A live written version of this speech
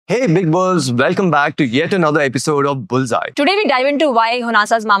Hey Big Bulls, welcome back to yet another episode of Bullseye. Today we dive into why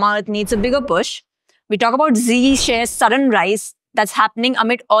Honasa's Mamaearth needs a bigger push. We talk about Zee shares' sudden rise that's happening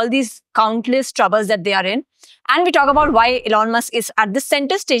amid all these countless troubles that they are in. And we talk about why Elon Musk is at the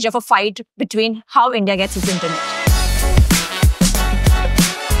center stage of a fight between how India gets its internet.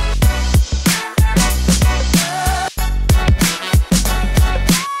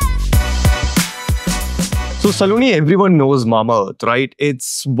 So Saloni, everyone knows Mamaearth, right?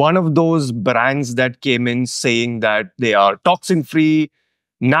 It's one of those brands that came in saying that they are toxin-free,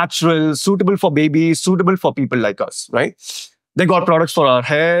 natural, suitable for babies, suitable for people like us, right? They got products for our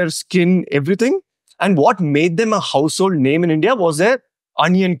hair, skin, everything. And what made them a household name in India was their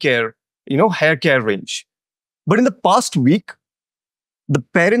onion care, hair care range. But in the past week, the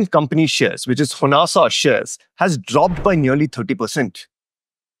parent company shares, which is Honasa shares, has dropped by nearly 30%.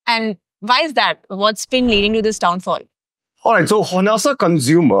 And why is that? What's been leading to this downfall? All right, so Honasa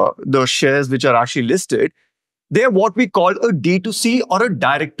Consumer, the shares which are actually listed, they're what we call a D2C or a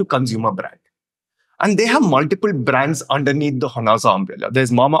direct-to-consumer brand. And they have multiple brands underneath the Honasa umbrella. There's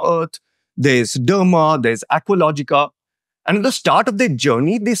Mamaearth, there's Derma, there's Aqualogica. And at the start of their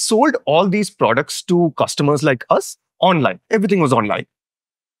journey, they sold all these products to customers like us online. Everything was online.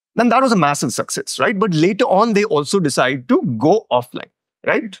 And that was a massive success, right? But later on, they also decided to go offline,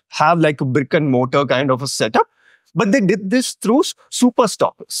 right? Have like a brick and mortar kind of a setup. But they did this through super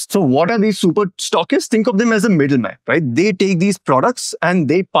stockers. So what are these super stockists? Think of them as a middleman, right? They take these products and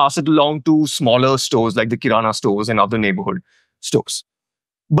they pass it along to smaller stores like the Kirana stores and other neighborhood stores.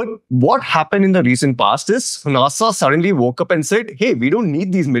 But what happened in the recent past is Honasa suddenly woke up and said, hey, we don't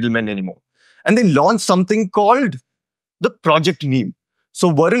need these middlemen anymore. And they launched something called the Project Neem.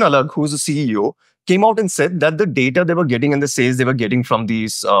 So Varun Alag, who's the CEO, came out and said that the data they were getting and the sales they were getting from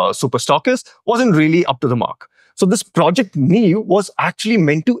these super stockists wasn't really up to the mark. So this Project Neem was actually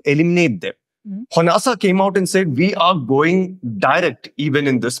meant to eliminate them. Honasa came out and said, we are going direct even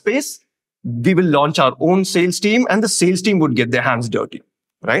in this space. We will launch our own sales team and the sales team would get their hands dirty,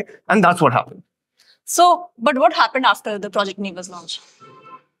 right? And that's what happened. So, but what happened after the Project Neem was launched?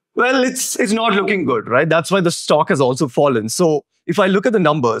 Well, it's not looking good, right? That's why the stock has also fallen. So if I look at the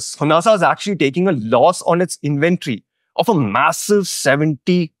numbers, Honasa is actually taking a loss on its inventory of a massive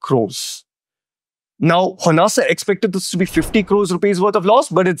 70 crores. Now, Honasa expected this to be 50 crores rupees worth of loss,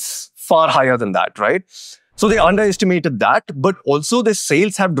 but it's far higher than that, right? So they underestimated that, but also their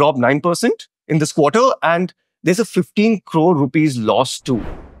sales have dropped 9% in this quarter, and there's a 15 crore rupees loss too.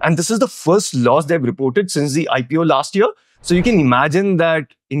 And this is the first loss they've reported since the IPO last year. So you can imagine that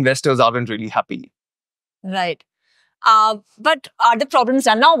investors aren't really happy. Right. But are the problems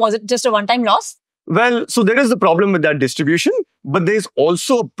done now? Was it just a one-time loss? Well, so there is the problem with that distribution, but there's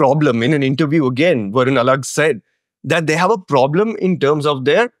also a problem. In an interview again, Varun Alag said that they have a problem in terms of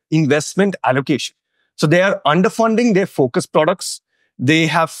their investment allocation. So they are underfunding their focus products. They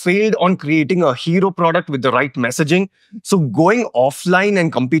have failed on creating a hero product with the right messaging. So going offline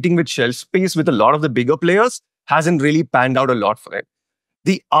and competing with shelf space with a lot of the bigger players hasn't really panned out a lot for them.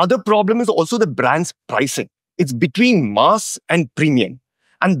 The other problem is also the brand's pricing. It's between mass and premium.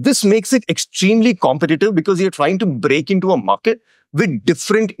 And this makes it extremely competitive because you're trying to break into a market with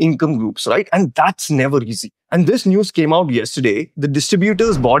different income groups, right? And that's never easy. And this news came out yesterday. The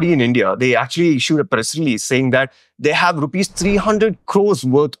distributors body in India, they actually issued a press release saying that they have rupees 300 crores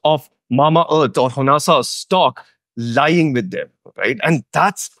worth of Mamaearth or Honasa stock lying with them, right? And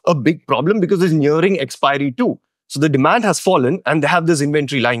that's a big problem because it's nearing expiry too. So the demand has fallen and they have this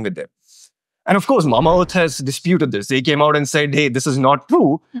inventory lying with them. And of course, Mamaearth has disputed this. They came out and said, hey, this is not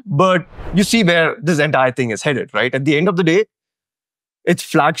true. But you see where this entire thing is headed, right? At the end of the day, its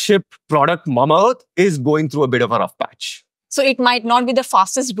flagship product, Mamaearth, is going through a bit of a rough patch. So it might not be the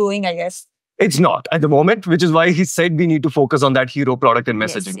fastest growing, I guess. It's not at the moment, which is why he said we need to focus on that hero product and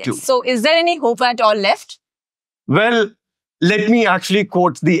messaging too. So is there any hope at all left? Well, let me actually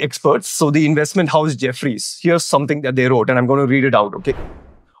quote the experts. So the investment house Jefferies, here's something that they wrote, and I'm going to read it out, okay?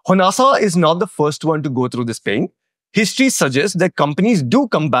 Honasa is not the first one to go through this pain. History suggests that companies do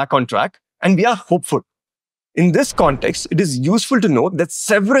come back on track, and we are hopeful. In this context, it is useful to note that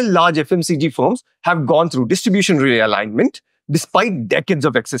several large FMCG firms have gone through distribution realignment despite decades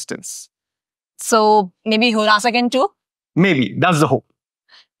of existence. So maybe Honasa can too? Maybe. That's the hope.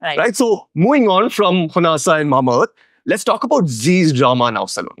 Right. So moving on from Honasa and Mamaearth, let's talk about Zee's drama now,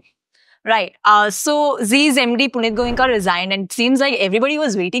 Saloni. Right. So Zee's MD Zee Goenka resigned, and it seems like everybody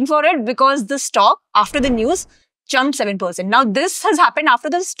was waiting for it because the stock after the news jumped 7%. Now this has happened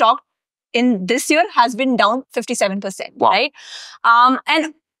after the stock in this year has been down 57%, wow. Right?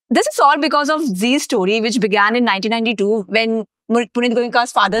 And This is all because of Zee's story, which began in 1992 when Punit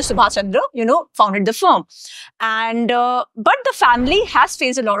Goenka's father, Subhash Chandra, founded the firm. And but the family has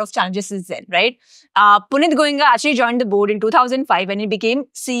faced a lot of challenges since then, right? Punit Goenka actually joined the board in 2005 and he became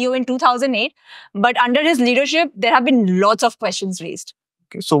CEO in 2008. But under his leadership, there have been lots of questions raised.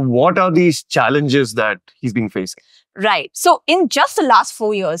 Okay, so what are these challenges that he's been facing? Right. So in just the last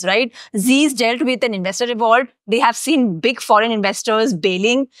 4 years, right, Zee's dealt with an investor revolt. They have seen big foreign investors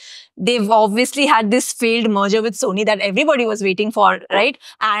bailing. They've obviously had this failed merger with Sony that everybody was waiting for, right?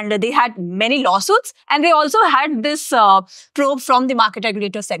 And they had many lawsuits. And they also had this probe from the market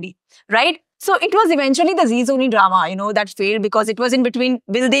regulator SEBI, right? So it was eventually the Zee Sony drama, that failed because it was in between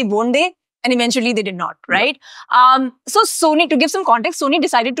will they, won't they? And eventually they did not, right? So Sony, to give some context, Sony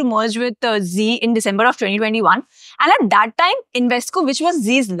decided to merge with Zee in December of 2021. And at that time, Invesco, which was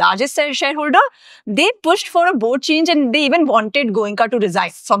Zee's largest shareholder, they pushed for a board change and they even wanted Goenka to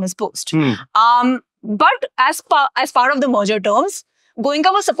resign from his post. But as part of the merger terms,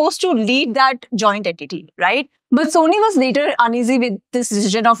 Goenka was supposed to lead that joint entity, right? But Sony was later uneasy with this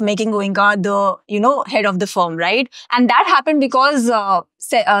decision of making Goenka the, head of the firm, right? And that happened because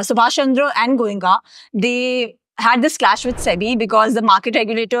Subhash Chandra and Goenka, they had this clash with SEBI because the market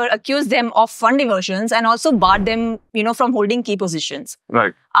regulator accused them of fund diversions and also barred them, from holding key positions.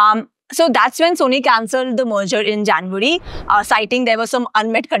 Right. So that's when Sony cancelled the merger in January, citing there were some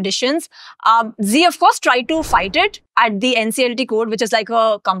unmet conditions. Zee, of course, tried to fight it at the NCLT court, which is like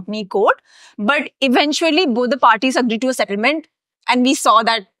a company court. But eventually, both the parties agreed to a settlement. And we saw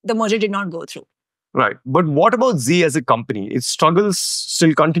that the merger did not go through. Right. But what about Zee as a company? Its struggles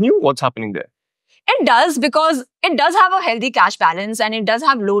still continue? What's happening there? It does, because it does have a healthy cash balance and it does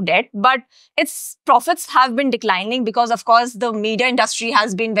have low debt, but its profits have been declining because, of course, the media industry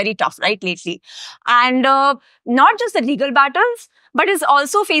has been very tough, right, lately. And not just the legal battles, but is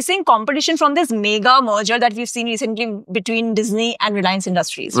also facing competition from this mega merger that we've seen recently between Disney and Reliance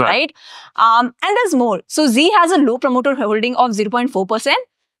Industries, right? And there's more. So Zee has a low promoter holding of 0.4%.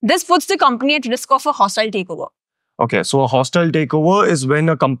 This puts the company at risk of a hostile takeover. Okay, so a hostile takeover is when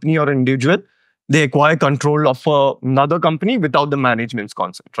a company or individual, they acquire control of another company without the management's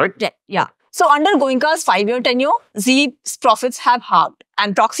consent, right? Yeah. So under Goenka's 5-year tenure, Zee's profits have halved.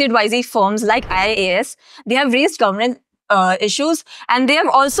 And proxy advisory firms like IIAS, they have raised governance issues. And they have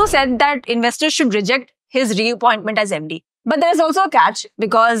also said that investors should reject his reappointment as MD. But there's also a catch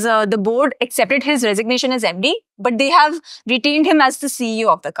because the board accepted his resignation as MD, but they have retained him as the CEO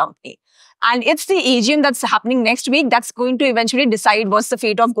of the company. And it's the AGM that's happening next week that's going to eventually decide what's the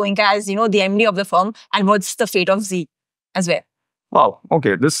fate of Goenka as, the MD of the firm and what's the fate of Zee as well. Wow.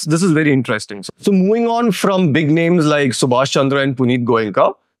 Okay. This is very interesting. So moving on from big names like Subhash Chandra and Punit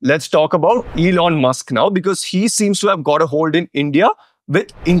Goenka, let's talk about Elon Musk now, because he seems to have got a hold in India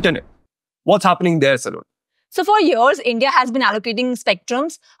with internet. What's happening there, Salon? So for years, India has been allocating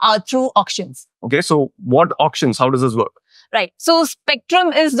spectrums through auctions. Okay. So what auctions? How does this work? Right. So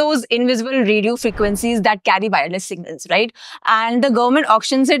spectrum is those invisible radio frequencies that carry wireless signals, right? And the government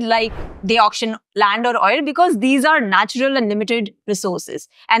auctions it like they auction land or oil because these are natural and limited resources.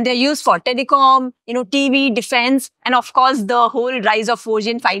 And they're used for telecom, TV, defense, and of course, the whole rise of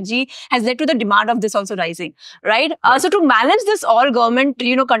 4G and 5G has led to the demand of this also rising, right? So to manage this, all government,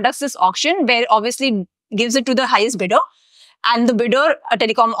 conducts this auction where obviously gives it to the highest bidder. And the bidder, a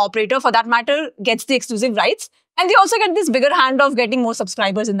telecom operator for that matter, gets the exclusive rights. And they also get this bigger hand of getting more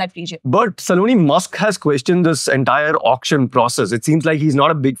subscribers in that region. But Saloni, Musk has questioned this entire auction process. It seems like he's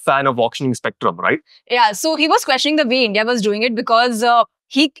not a big fan of auctioning spectrum, right? Yeah, so he was questioning the way India was doing it because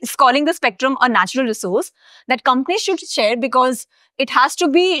he is calling the spectrum a natural resource that companies should share because it has to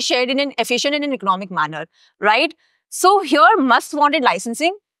be shared in an efficient and an economic manner, right? So here Musk wanted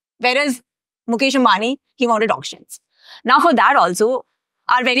licensing, whereas Mukesh Ambani, he wanted auctions. Now for that also,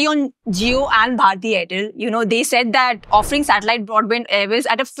 our very own Jio and Bharti Airtel, they said that offering satellite broadband airwaves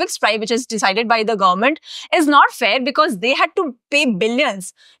at a fixed price, which is decided by the government, is not fair because they had to pay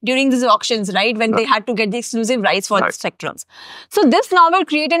billions during these auctions, right? When they had to get the exclusive rights for the spectrums. So this now will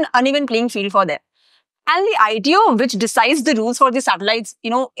create an uneven playing field for them. And the ITO, which decides the rules for the satellites,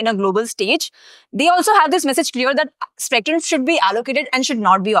 in a global stage, they also have this message clear that spectrum should be allocated and should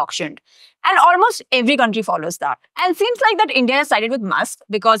not be auctioned. And almost every country follows that. And it seems like that India has sided with Musk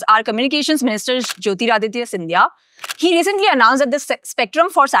because our communications minister, Jyotiraditya Scindia, he recently announced that the spectrum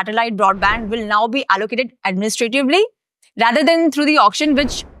for satellite broadband will now be allocated administratively rather than through the auction,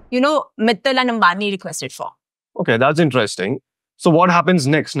 which, Mittal and Ambani requested for. Okay, that's interesting. So what happens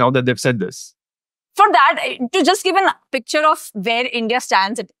next now that they've said this? for that, to just give a picture of where India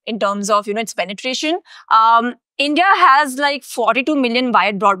stands in terms of its penetration, India has like 42 million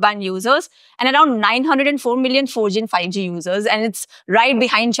wired broadband users and around 904 million 4G and 5G users, and it's right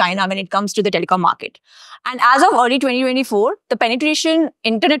behind China when it comes to the telecom market. And as of early 2024, the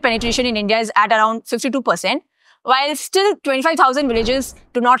internet penetration in India is at around 52%, while still 25,000 villages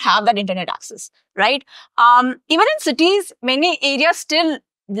do not have that internet access, right? Even in cities, many areas still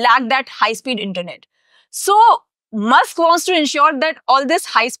lack that high-speed internet. So Musk wants to ensure that all this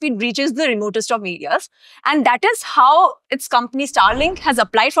high speed reaches the remotest of areas. And that is how its company Starlink has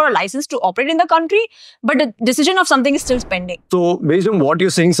applied for a license to operate in the country. But the decision of something is still pending. So based on what you're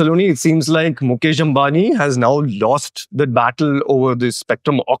saying, Saloni, it seems like Mukesh Ambani has now lost the battle over the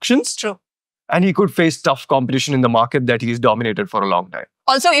spectrum auctions. True. And he could face tough competition in the market that he's dominated for a long time.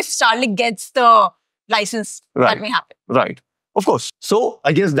 Also, if Starlink gets the license, that may happen. Right. Of course. So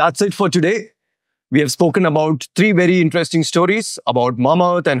I guess that's it for today. We have spoken about 3 very interesting stories about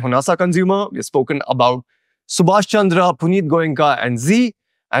Mamaearth and Honasa Consumer. We have spoken about Subhash Chandra, Puneet Goenka and Zee,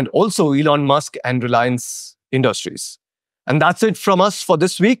 and also Elon Musk and Reliance Industries. And that's it from us for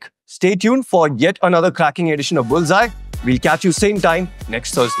this week. Stay tuned for yet another cracking edition of Bullseye. We'll catch you same time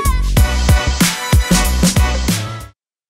next Thursday.